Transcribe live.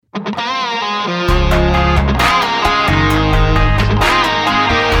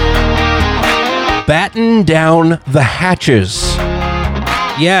batten down the hatches.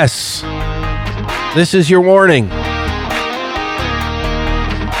 Yes, this is your warning.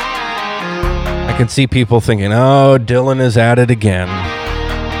 I can see people thinking, oh, Dylan is at it again.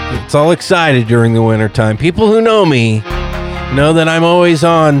 It's all excited during the wintertime. People who know me know that I'm always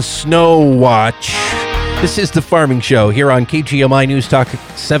on snow watch. This is the Farming Show here on KGMI News Talk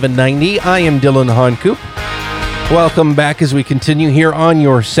 790. I am Dylan Honcoop. Welcome back as we continue here on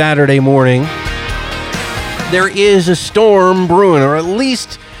your Saturday morning. There is a storm brewing, or at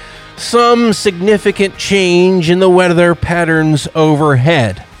least some significant change in the weather patterns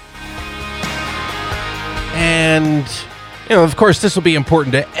overhead. And, you know, of course, this will be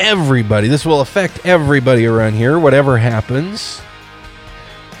important to everybody. This will affect everybody around here, whatever happens.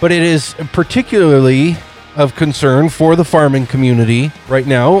 But it is particularly of concern for the farming community right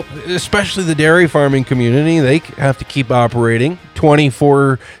now, especially the dairy farming community. They have to keep operating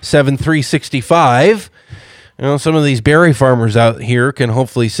 24/7, 365. You know, some of these berry farmers out here can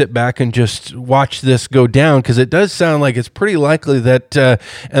hopefully sit back and just watch this go down, because it does sound like it's pretty likely that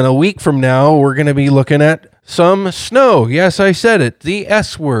in a week from now, we're going to be looking at some snow. Yes, I said it, the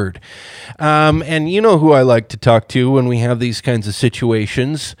S word. And you know who I like to talk to when we have these kinds of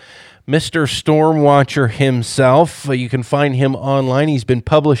situations. Mr. Storm Watcher himself. You can find him online. He's been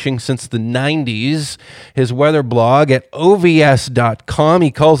publishing since the 90s. His weather blog at ovs.com.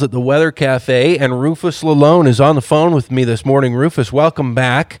 He calls it the Weather Cafe. And Rufus Lalone is on the phone with me this morning. Rufus, welcome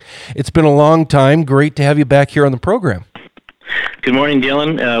back. It's been a long time. Great to have you back here on the program. Good morning,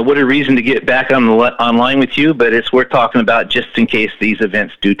 Dylan. What a reason to get back online with you, but it's worth talking about just in case these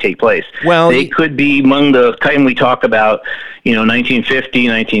events do take place. Well, they could be among the time we talk about, 1950,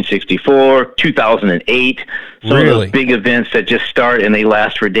 1964, 2008, some of those big events that just start and they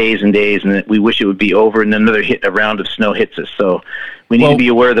last for days and days, and we wish it would be over, and another round of snow hits us. So we need to be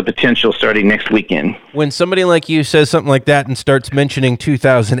aware of the potential starting next weekend. When somebody like you says something like that and starts mentioning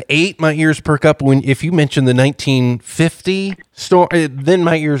 2008, my ears perk up. If you mention the 1950 storm, then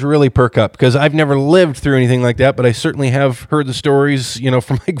my ears really perk up, because I've never lived through anything like that, but I certainly have heard the stories,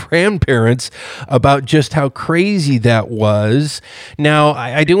 from my grandparents about just how crazy that was. Now,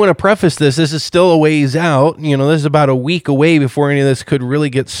 I do want to preface this. This is still a ways out. This is about a week away before any of this could really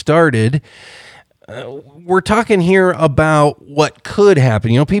get started. We're talking here about what could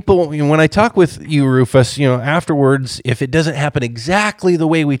happen. People, when I talk with you, Rufus, afterwards, if it doesn't happen exactly the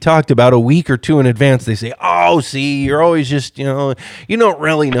way we talked about a week or two in advance, they say, oh, see, you're always just, you don't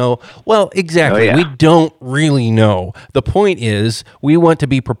really know. Well, exactly. Oh, yeah. We don't really know. The point is, we want to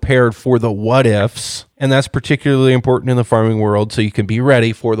be prepared for the what ifs. And that's particularly important in the farming world, so you can be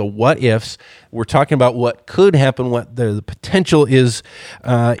ready for the what ifs. We're talking about what could happen, what the potential is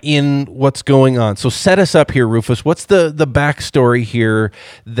in what's going on. So set us up here, Rufus. What's the backstory here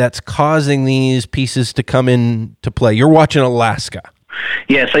that's causing these pieces to come into play? You're watching Alaska.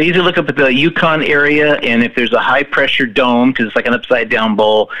 Yes, I usually look up at the Yukon area, and if there's a high-pressure dome, because it's like an upside-down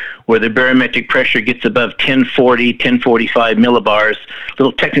bowl, where the barometric pressure gets above 1040, 1045 millibars,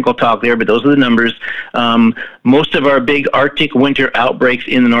 little technical talk there, but those are the numbers. Most of our big Arctic winter outbreaks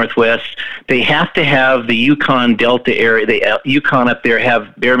in the Northwest, they have to have the Yukon Delta area, the Yukon up there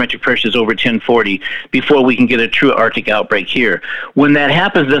have barometric pressures over 1040 before we can get a true Arctic outbreak here. When that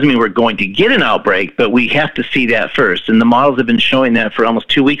happens, doesn't mean we're going to get an outbreak, but we have to see that first. And the models have been showing that for almost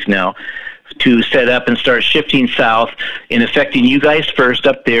 2 weeks now, to set up and start shifting south and affecting you guys first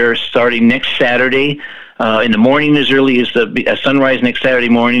up there starting next Saturday in the morning, as early as the sunrise next Saturday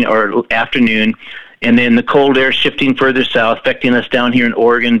morning or afternoon. And then the cold air shifting further south, affecting us down here in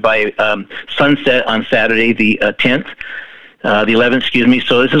Oregon by sunset on Saturday, the 10th. The 11th,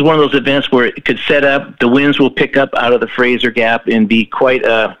 So this is one of those events where it could set up. The winds will pick up out of the Fraser Gap and be quite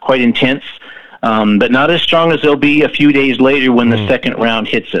intense, but not as strong as they'll be a few days later when the second round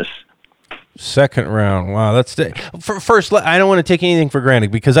hits us. Second round. Wow, that's first. I don't want to take anything for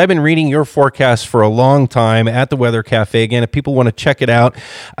granted, because I've been reading your forecast for a long time at the Weather Cafe. Again, if people want to check it out,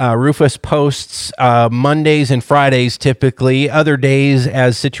 Rufus posts Mondays and Fridays typically, other days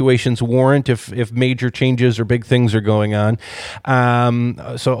as situations warrant, if major changes or big things are going on.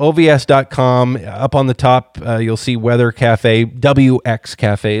 So ovs.com, up on the top, you'll see Weather Cafe. WX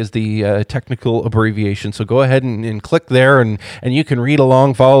Cafe is the technical abbreviation. So go ahead and click there, and you can read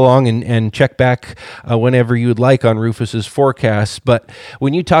along, follow along, and check back whenever you'd like on Rufus's forecasts. But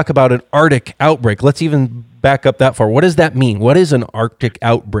when you talk about an Arctic outbreak, let's even back up that far. What does that mean? What is an Arctic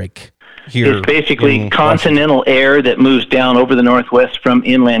outbreak? here. It's basically continental air that moves down over the Northwest from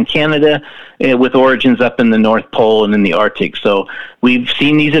inland Canada with origins up in the North Pole and in the Arctic. So we've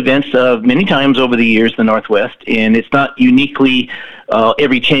seen these events many times over the years in the Northwest, and it's not uniquely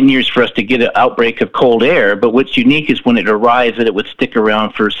every 10 years for us to get an outbreak of cold air, but what's unique is when it arrives that it would stick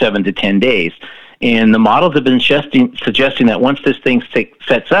around for 7 to 10 days. And the models have been suggesting that once this thing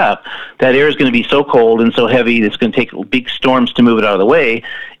sets up, that air is going to be so cold and so heavy that it's going to take big storms to move it out of the way.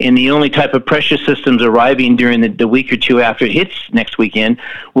 And the only type of pressure systems arriving during the week or two after it hits next weekend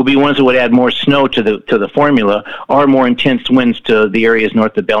will be ones that would add more snow to the formula or more intense winds to the areas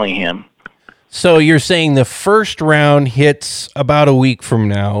north of Bellingham. So you're saying the first round hits about a week from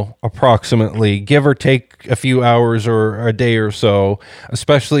now, approximately, give or take a few hours or a day or so,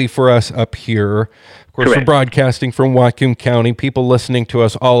 especially for us up here. Of course, Correct. We're broadcasting from Whatcom County, people listening to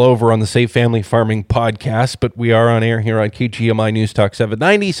us all over on the Safe Family Farming podcast, but we are on air here on KGMI News Talk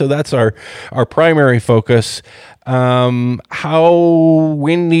 790, so that's our primary focus. How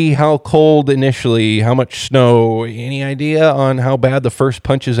windy, how cold initially, how much snow, any idea on how bad the first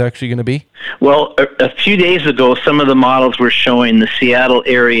punch is actually going to be? Well, a few days ago, some of the models were showing the Seattle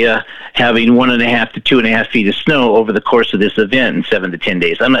area having 1.5 to 2.5 feet of snow over the course of this event in 7 to 10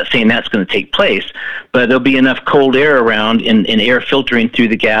 days. I'm not saying that's going to take place, but there'll be enough cold air around and air filtering through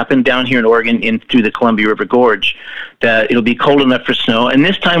the gap and down here in Oregon in through the Columbia River Gorge that it'll be cold enough for snow. And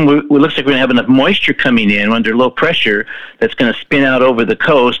this time it looks like we're going to have enough moisture coming in under low pressure that's going to spin out over the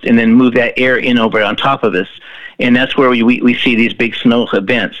coast and then move that air in over on top of us. And that's where we see these big snow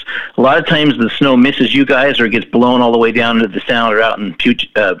events. A lot of times the snow misses you guys or gets blown all the way down into the Sound or out in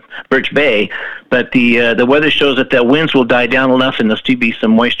Birch Bay. But the weather shows that the winds will die down enough and there'll still be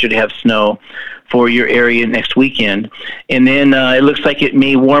some moisture to have snow for your area next weekend. And then it looks like it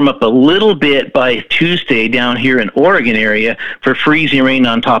may warm up a little bit by Tuesday down here in Oregon area for freezing rain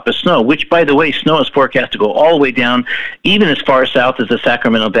on top of snow, which, by the way, snow is forecast to go all the way down, even as far south as the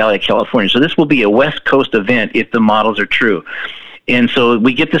Sacramento Valley of California. So this will be a West Coast event if the models are true. And so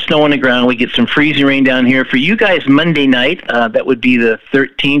we get the snow on the ground. We get some freezing rain down here. For you guys, Monday night, that would be the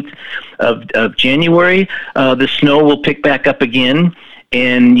 13th of January, the snow will pick back up again.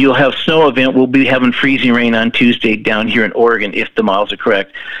 And you'll have snow event. We'll be having freezing rain on Tuesday down here in Oregon if the models are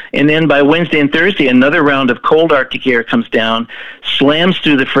correct. And then by Wednesday and Thursday, another round of cold Arctic air comes down, slams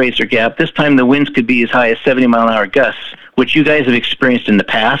through the Fraser Gap. This time the winds could be as high as 70-mile-an-hour gusts, which you guys have experienced in the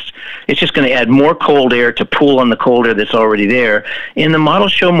past. It's just going to add more cold air to pool on the cold air that's already there. And the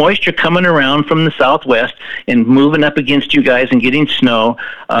models show moisture coming around from the southwest and moving up against you guys and getting snow,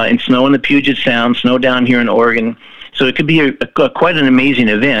 and snow in the Puget Sound, snow down here in Oregon. So it could be quite an amazing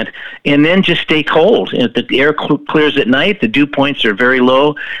event. And then just stay cold. If the air clears at night, the dew points are very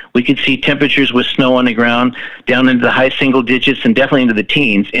low. We could see temperatures with snow on the ground down into the high single digits and definitely into the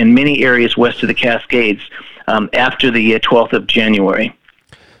teens in many areas west of the Cascades after the 12th of January.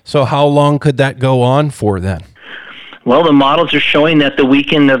 So how long could that go on for then? Well, the models are showing that the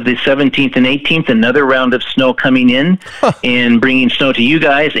weekend of the 17th and 18th, another round of snow coming in and bringing snow to you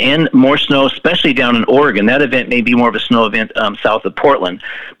guys and more snow, especially down in Oregon. That event may be more of a snow event south of Portland,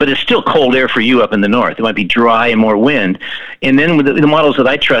 but it's still cold air for you up in the north. It might be dry and more wind. And then with the models that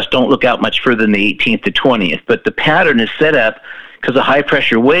I trust don't look out much further than the 18th to 20th, but the pattern is set up because of high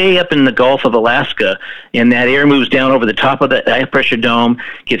pressure way up in the Gulf of Alaska, and that air moves down over the top of the high pressure dome,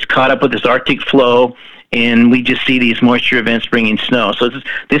 gets caught up with this Arctic flow, and we just see these moisture events bringing snow. So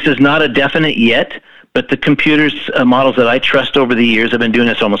this is not a definite yet, but the computers models that I trust over the years, I've been doing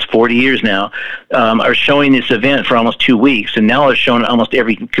this almost 40 years now, are showing this event for almost 2 weeks, and now they're showing almost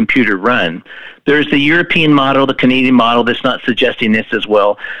every computer run. There's the European model, the Canadian model that's not suggesting this as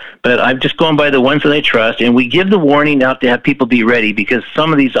well, but I'm just going by the ones that I trust, and we give the warning out to have people be ready because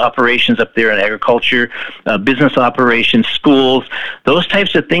some of these operations up there in agriculture, business operations, schools, those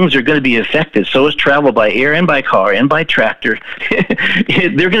types of things are going to be affected. So is travel by air and by car and by tractor.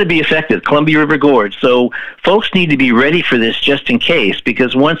 They're going to be affected, Columbia River Gorge. So folks need to be ready for this just in case,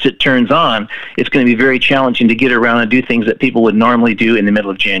 because once it turns on, it's going to be very challenging to get around and do things that people would normally do in the middle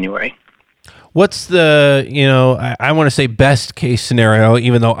of January. What's the, I want to say best case scenario,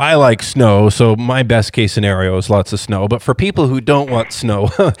 even though I like snow, so my best case scenario is lots of snow. But for people who don't want snow,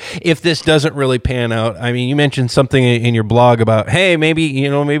 if this doesn't really pan out, I mean, you mentioned something in your blog about, hey, maybe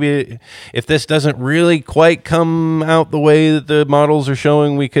if this doesn't really quite come out the way that the models are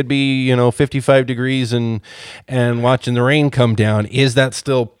showing, we could be, 55 degrees and watching the rain come down. Is that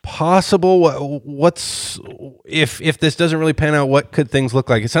still possible? If this doesn't really pan out, what could things look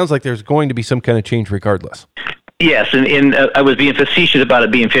like? It sounds like there's going to be some kind of change regardless. Yes, and I was being facetious about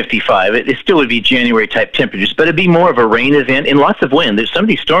it being 55. It still would be January-type temperatures, but it'd be more of a rain event and lots of wind. Some of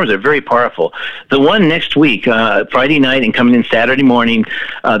these storms are very powerful. The one next week, Friday night and coming in Saturday morning,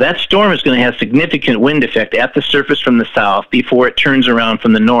 that storm is going to have significant wind effect at the surface from the south before it turns around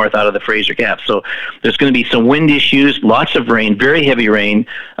from the north out of the Fraser Gap. So there's going to be some wind issues, lots of rain, very heavy rain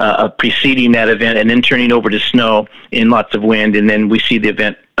preceding that event, and then turning over to snow and lots of wind, and then we see the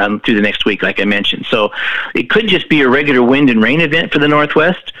event through the next week, like I mentioned. So it could just be a regular wind and rain event for the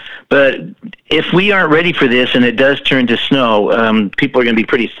Northwest, but if we aren't ready for this and it does turn to snow, people are going to be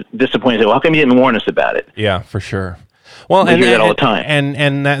pretty disappointed. Well, how come you didn't warn us about it? Yeah, for sure. Well, we hear that all the time.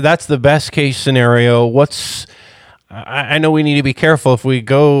 And that's the best case scenario. I know we need to be careful if we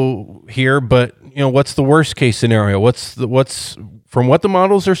go here, but what's the worst case scenario? What's from what the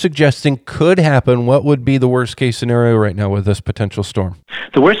models are suggesting could happen? What would be the worst case scenario right now with this potential storm?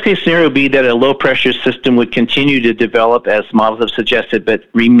 The worst case scenario would be that a low pressure system would continue to develop, as models have suggested, but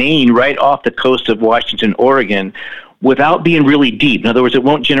remain right off the coast of Washington, Oregon, without being really deep. In other words, it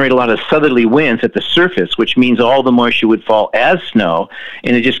won't generate a lot of southerly winds at the surface, which means all the moisture would fall as snow,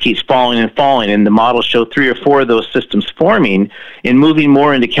 and it just keeps falling and falling. And the models show 3 or 4 of those systems forming and moving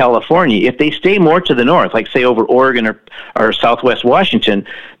more into California. If they stay more to the north, like say over Oregon or southwest Washington,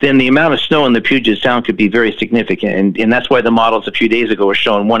 then the amount of snow in the Puget Sound could be very significant. And that's why the models a few days ago were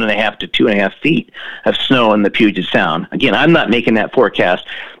showing 1.5 to 2.5 feet of snow in the Puget Sound. Again, I'm not making that forecast,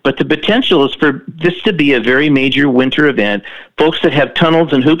 but the potential is for this to be a very major winter event. Folks that have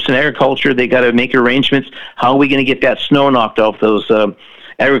tunnels and hoops in agriculture, they got to make arrangements. How are we going to get that snow knocked off those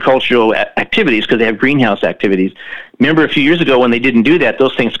agricultural activities, because they have greenhouse activities? Remember a few years ago when they didn't do that,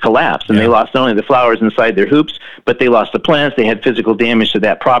 those things collapsed, and they lost not only the flowers inside their hoops, but they lost the plants. They had physical damage to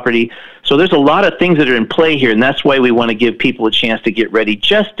that property. So there's a lot of things that are in play here, and that's why we want to give people a chance to get ready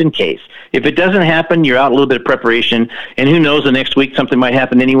just in case. If it doesn't happen, you're out a little bit of preparation, and who knows, the next week something might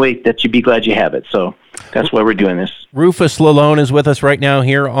happen anyway that you'd be glad you have it. So that's why we're doing this. Rufus Lalone is with us right now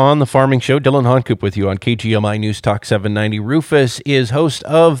here on The Farming Show. Dylan Honcoop with you on KGMI News Talk 790. Rufus is host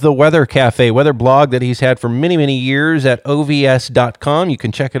of the Weather Cafe, weather blog that he's had for many, many years at ovs.com. You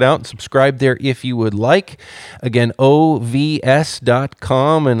can check it out and subscribe there if you would like. Again, ovs.com,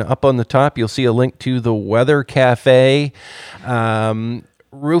 and up on the top you'll see a link to the Weather Cafe.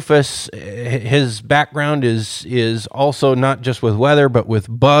 Rufus, his background is also not just with weather, but with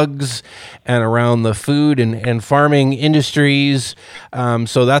bugs and around the food and farming industries.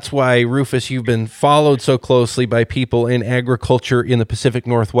 So that's why, Rufus, you've been followed so closely by people in agriculture in the Pacific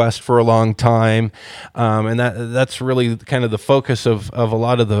Northwest for a long time. And that's really kind of the focus of a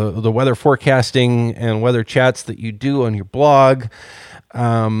lot of the weather forecasting and weather chats that you do on your blog.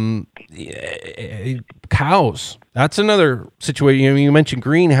 Cows. That's another situation. You mentioned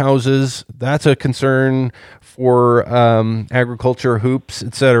greenhouses. That's a concern for agriculture, hoops,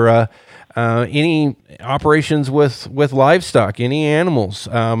 etc. Any operations with livestock, any animals?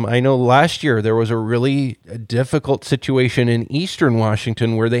 I know last year there was a really difficult situation in eastern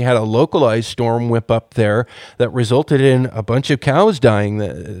Washington where they had a localized storm whip up there that resulted in a bunch of cows dying.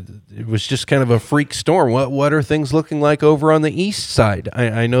 It was just kind of a freak storm. What are things looking like over on the east side?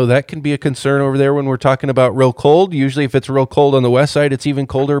 I know that can be a concern over there when we're talking about real cold. Usually if it's real cold on the west side, it's even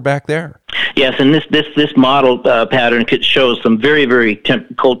colder back there. Yes, and this model pattern shows some very, very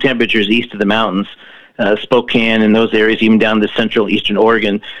cold temperatures east of the mountains, Spokane and those areas, even down to central eastern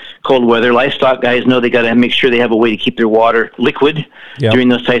Oregon. Cold weather. Livestock guys know they got to make sure they have a way to keep their water liquid during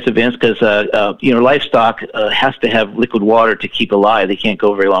those types of events, because livestock has to have liquid water to keep alive. They can't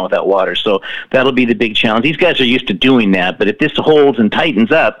go very long without water. So that'll be the big challenge. These guys are used to doing that, but if this holds and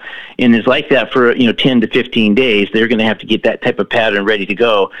tightens up and is like that for 10 to 15 days, they're going to have to get that type of pattern ready to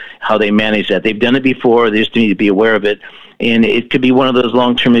go. How they manage that, they've done it before. They just need to be aware of it. And it could be one of those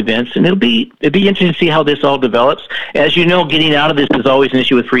long-term events, and it'd be interesting to see how this all develops. As you know, getting out of this is always an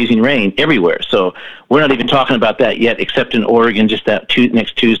issue with freezing rain everywhere. So we're not even talking about that yet, except in Oregon, just that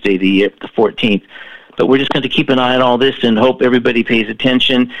next Tuesday, the 14th. But we're just going to keep an eye on all this and hope everybody pays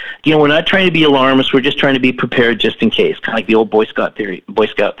attention. We're not trying to be alarmists. We're just trying to be prepared just in case, kind of like the old Boy Scout theory.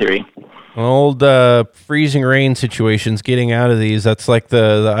 Old freezing rain situations, getting out of these. That's like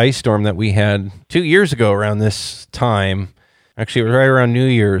the ice storm that we had 2 years ago around this time. Actually, it was right around New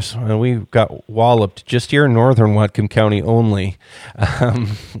Year's, and we got walloped just here in northern Whatcom County only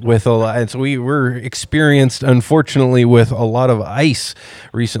with a lot. And so we were experienced, unfortunately, with a lot of ice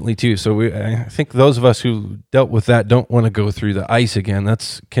recently too. So I think those of us who dealt with that don't want to go through the ice again.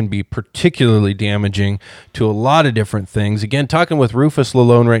 That can be particularly damaging to a lot of different things. Again, talking with Rufus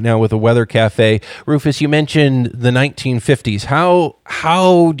Lalone right now with the Weather Cafe. Rufus, you mentioned the 1950s. How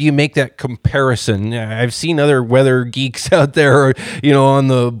how do you make that comparison? I've seen other weather geeks out there, on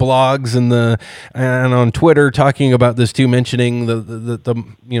the blogs and on Twitter talking about this too, mentioning the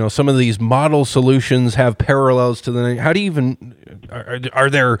some of these model solutions have parallels to the. How do you even are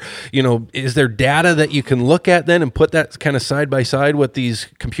there? Is there data that you can look at then and put that kind of side by side what these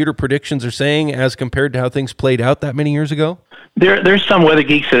computer predictions are saying as compared to how things played out that many years ago? There's some weather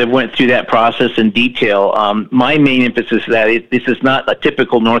geeks that have went through that process in detail. My main emphasis is that this is not a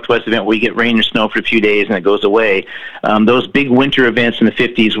typical Northwest event where you get rain or snow for a few days and it goes away. Those big winter events in the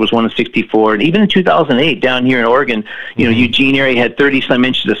 50s was one in 64, and even in 2008 down here in Oregon, Eugene area had 30-some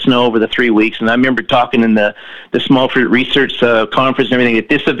inches of snow over the 3 weeks. And I remember talking in the Small Fruit Research Conference and everything, if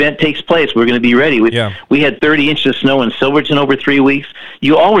this event takes place, we're going to be ready. We had 30 inches of snow in Silverton over 3 weeks.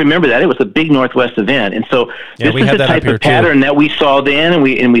 You all remember that. It was a big Northwest event. And so this is the type of pattern that we saw then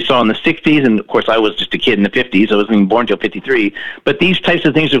and we saw in the 60s. And, of course, I was just a kid in the 50s. I wasn't even born until 53. But these types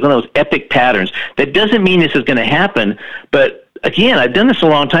of things are one of those epic patterns. That doesn't mean this is going to happen, but again, I've done this a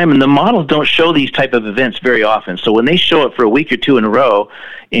long time, and the models don't show these type of events very often. So when they show it for a week or two in a row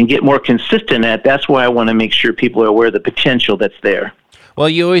and get more consistent at, that's why I want to make sure people are aware of the potential that's there. Well,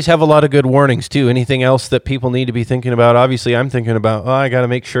 you always have a lot of good warnings, too. Anything else that people need to be thinking about? Obviously, I'm thinking about, I got to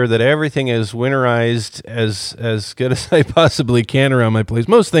make sure that everything is winterized as good as I possibly can around my place.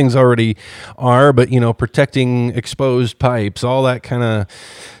 Most things already are, but, protecting exposed pipes, all that kind of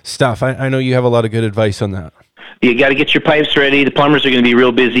stuff. I know you have a lot of good advice on that. You got to get your pipes ready. The plumbers are going to be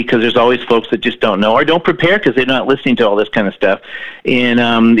real busy because there's always folks that just don't know or don't prepare because they're not listening to all this kind of stuff.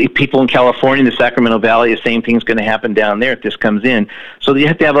 And people in California, the Sacramento Valley, the same thing's going to happen down there if this comes in. So you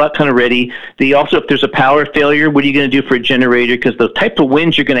have to have that kind of ready. Also, if there's a power failure, what are you going to do for a generator? Because the type of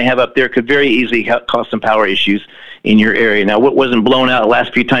winds you're going to have up there could very easily cause some power issues in your area. Now, what wasn't blown out the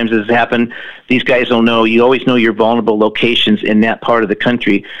last few times this has happened, these guys don't know. You always know your vulnerable locations in that part of the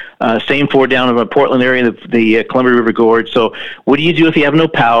country. Same for down in the Portland area, the Columbia River Gorge. So what do you do if you have no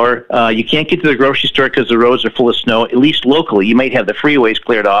power? You can't get to the grocery store because the roads are full of snow, at least locally. You might have the freeways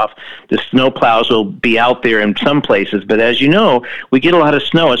cleared off. The snow plows will be out there in some places. But as you know, we get a lot of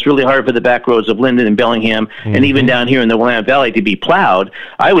snow. It's really hard for the back roads of Linden and Bellingham and even down here in the Willamette Valley to be plowed.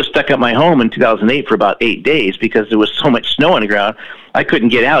 I was stuck at my home in 2008 for about 8 days because there was so much snow on the ground. I couldn't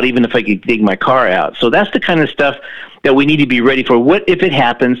get out even if I could dig my car out. So that's the kind of stuff that we need to be ready for. What if it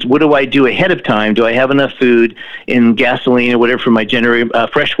happens? What do I do ahead of time? Do I have enough food and gasoline or whatever for my generator?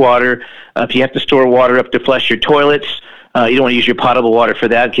 Fresh water. If you have to store water up to flush your toilets, you don't want to use your potable water for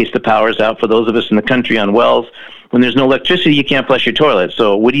that in case the power's out. For those of us in the country on wells, when there's no electricity, you can't flush your toilet.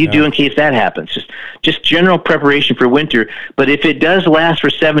 So what do you do in case that happens? Just general preparation for winter. But if it does last for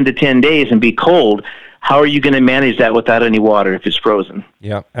 7 to 10 days and be cold, how are you going to manage that without any water if it's frozen?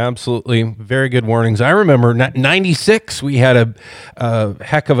 Yeah, absolutely. Very good warnings. I remember 96, we had a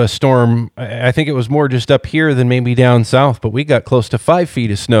heck of a storm. I think it was more just up here than maybe down south, but we got close to 5 feet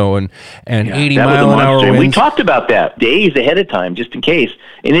of snow and 80-mile-an-hour winds. We talked about that days ahead of time just in case,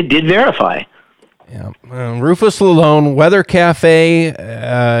 and it did verify. Yeah, Rufus Lalone, Weather Cafe.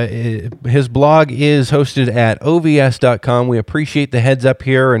 His blog is hosted at ovs.com. We appreciate the heads up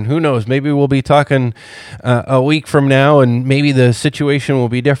here, and who knows, maybe we'll be talking a week from now, and maybe the situation will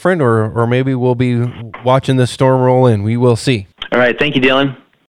be different, or maybe we'll be watching this storm roll in. We will see. All right, thank you, Dylan.